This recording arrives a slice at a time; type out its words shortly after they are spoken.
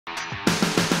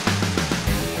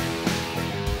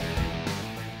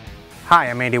Hi,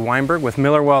 I'm Andy Weyenberg with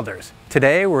Miller Welders.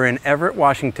 Today we're in Everett,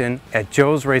 Washington at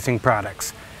Joe's Racing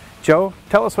Products. Joe,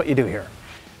 tell us what you do here.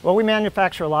 Well, we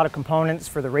manufacture a lot of components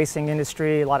for the racing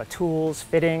industry, a lot of tools,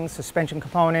 fittings, suspension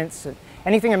components,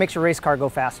 anything that makes your race car go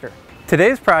faster.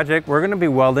 Today's project, we're going to be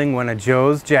welding one of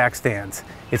Joe's jack stands.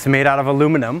 It's made out of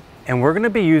aluminum, and we're going to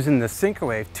be using the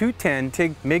Syncrowave 210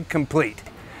 TIG MIG Complete.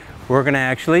 We're going to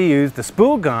actually use the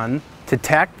spool gun to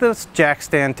tack this jack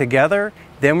stand together.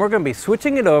 Then we're going to be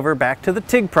switching it over back to the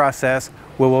TIG process,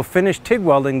 where we'll finish TIG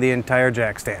welding the entire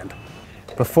jack stand.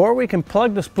 Before we can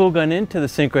plug the spool gun into the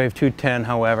Syncrowave 210,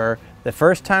 however, the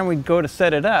first time we go to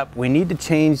set it up, we need to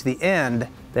change the end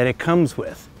that it comes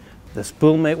with. The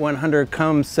Spoolmate 100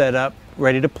 comes set up,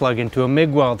 ready to plug into a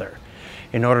MIG welder.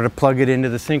 In order to plug it into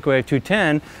the Syncrowave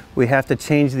 210, we have to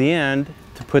change the end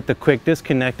to put the quick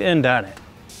disconnect end on it.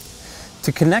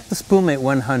 To connect the Spoolmate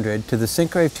 100 to the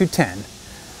Syncrowave 210,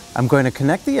 I'm going to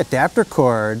connect the adapter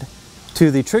cord to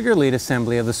the trigger lead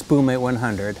assembly of the Spoolmate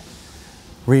 100,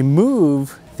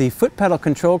 remove the foot pedal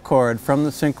control cord from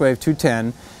the Syncrowave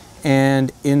 210,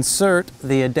 and insert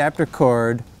the adapter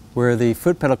cord where the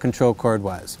foot pedal control cord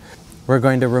was. We're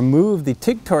going to remove the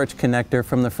TIG torch connector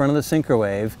from the front of the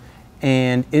Syncrowave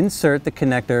and insert the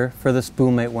connector for the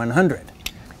Spoolmate 100.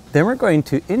 Then we're going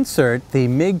to insert the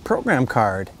MIG program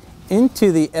card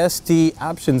into the SD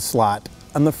option slot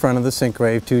on the front of the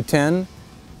Syncrowave 210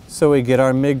 so we get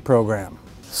our MIG program.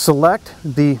 Select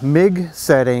the MIG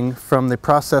setting from the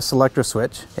process selector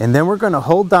switch, and then we're going to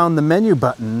hold down the menu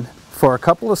button for a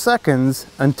couple of seconds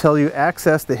until you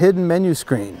access the hidden menu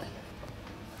screen.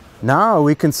 Now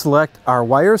we can select our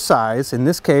wire size. In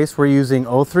this case we're using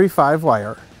 035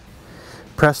 wire.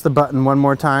 Press the button one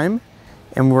more time,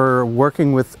 and we're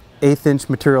working with 1/8 inch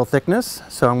material thickness,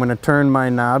 so I'm going to turn my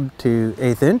knob to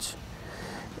 1/8 inch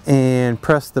and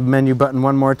press the menu button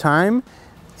one more time,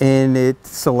 and it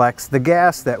selects the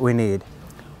gas that we need.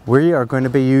 We are going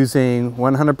to be using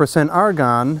 100%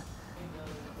 argon,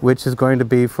 which is going to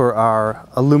be for our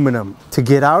aluminum. To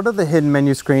get out of the hidden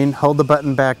menu screen, hold the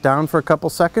button back down for a couple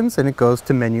seconds and it goes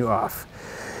to menu off.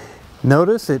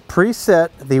 Notice it preset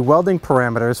the welding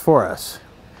parameters for us.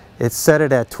 It's set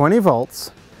it at 20 volts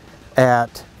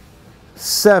at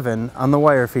 7 on the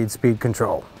wire feed speed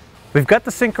control. We've got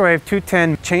the Syncrowave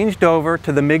 210 changed over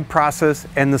to the MIG process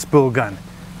and the spool gun.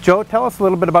 Joe, tell us a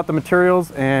little bit about the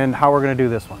materials and how we're going to do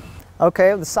this one.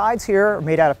 Okay, the sides here are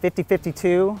made out of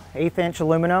 50-52 1/8 inch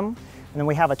aluminum, and then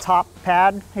we have a top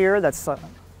pad here that's 1.5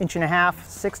 inches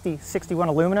 60-61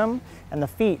 aluminum, and the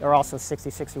feet are also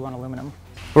 60-61 aluminum.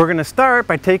 We're going to start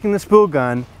by taking the spool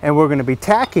gun and we're going to be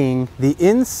tacking the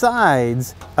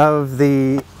insides of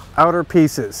the outer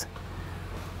pieces.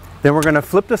 Then we're going to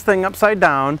flip this thing upside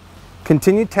down,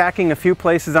 continue tacking a few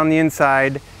places on the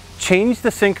inside, change the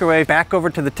Syncrowave back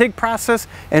over to the TIG process,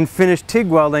 and finish TIG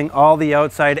welding all the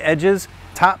outside edges,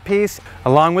 top piece,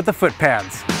 along with the foot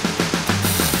pads.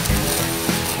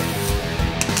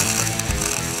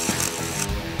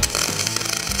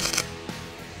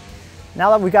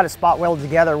 Now that we've got it spot welded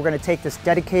together, we're going to take this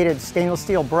dedicated stainless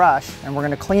steel brush and we're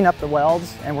going to clean up the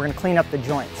welds and we're going to clean up the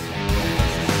joints.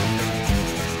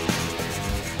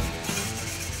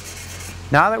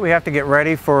 Now that we have to get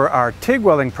ready for our TIG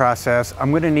welding process,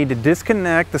 I'm going to need to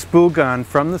disconnect the spool gun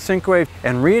from the Syncrowave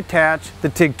and reattach the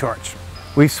TIG torch.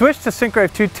 We've switched the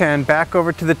Syncrowave 210 back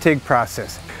over to the TIG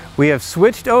process. We have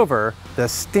switched over the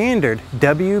standard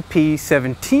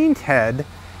WP17 head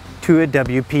to a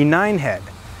WP9 head.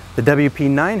 The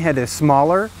WP9 head is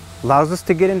smaller, allows us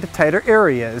to get into tighter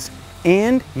areas,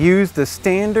 and use the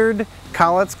standard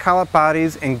collets, collet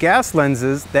bodies, and gas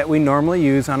lenses that we normally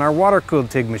use on our water-cooled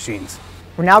TIG machines.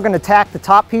 We're now going to tack the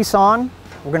top piece on,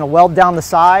 we're going to weld down the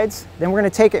sides, then we're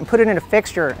going to take it and put it in a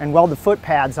fixture and weld the foot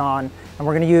pads on, and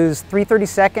we're going to use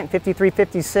 3/32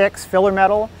 5356 filler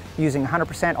metal using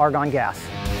 100% argon gas.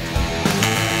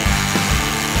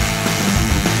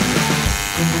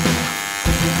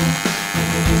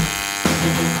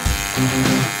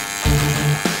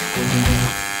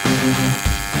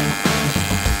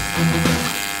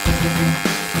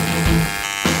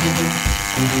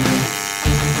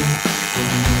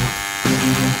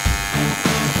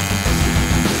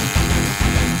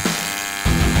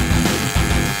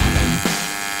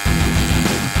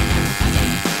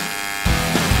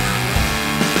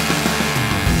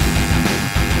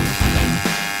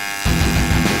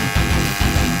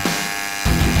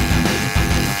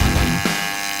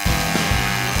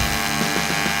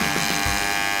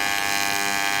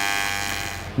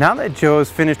 Now that Joe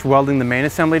has finished welding the main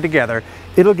assembly together,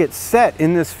 it'll get set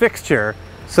in this fixture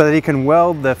so that he can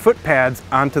weld the foot pads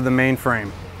onto the main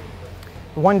frame.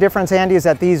 One difference, Andy, is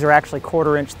that these are actually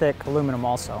 1/4 inch thick aluminum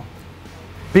also.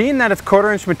 Being that it's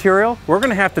 1/4 inch material, we're going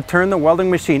to have to turn the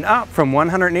welding machine up from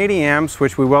 180 amps,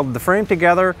 which we welded the frame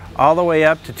together, all the way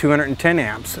up to 210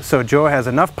 amps. So Joe has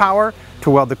enough power to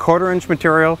weld the 1/4 inch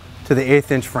material to the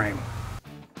 1/8 inch frame.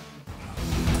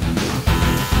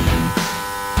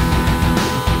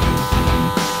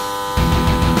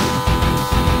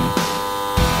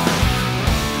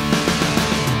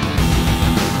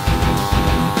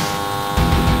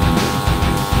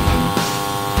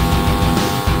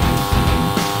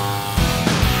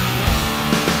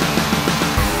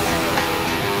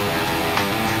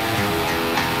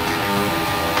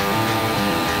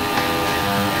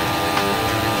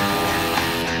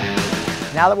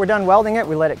 Now that we're done welding it,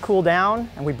 we let it cool down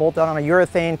and we bolt that on a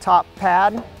urethane top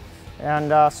pad.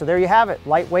 And so there you have it,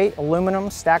 lightweight aluminum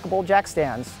stackable jack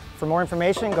stands. For more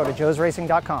information, go to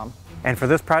joesracing.com. And for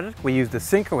this project, we used the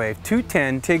Syncrowave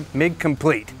 210 TIG MIG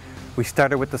Complete. We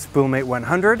started with the Spoolmate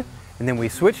 100, and then we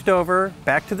switched over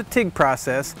back to the TIG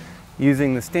process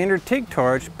using the standard TIG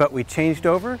torch, but we changed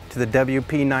over to the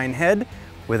WP9 head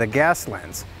with a gas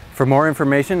lens. For more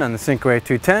information on the Syncrowave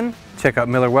 210, check out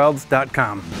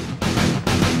millerwelds.com.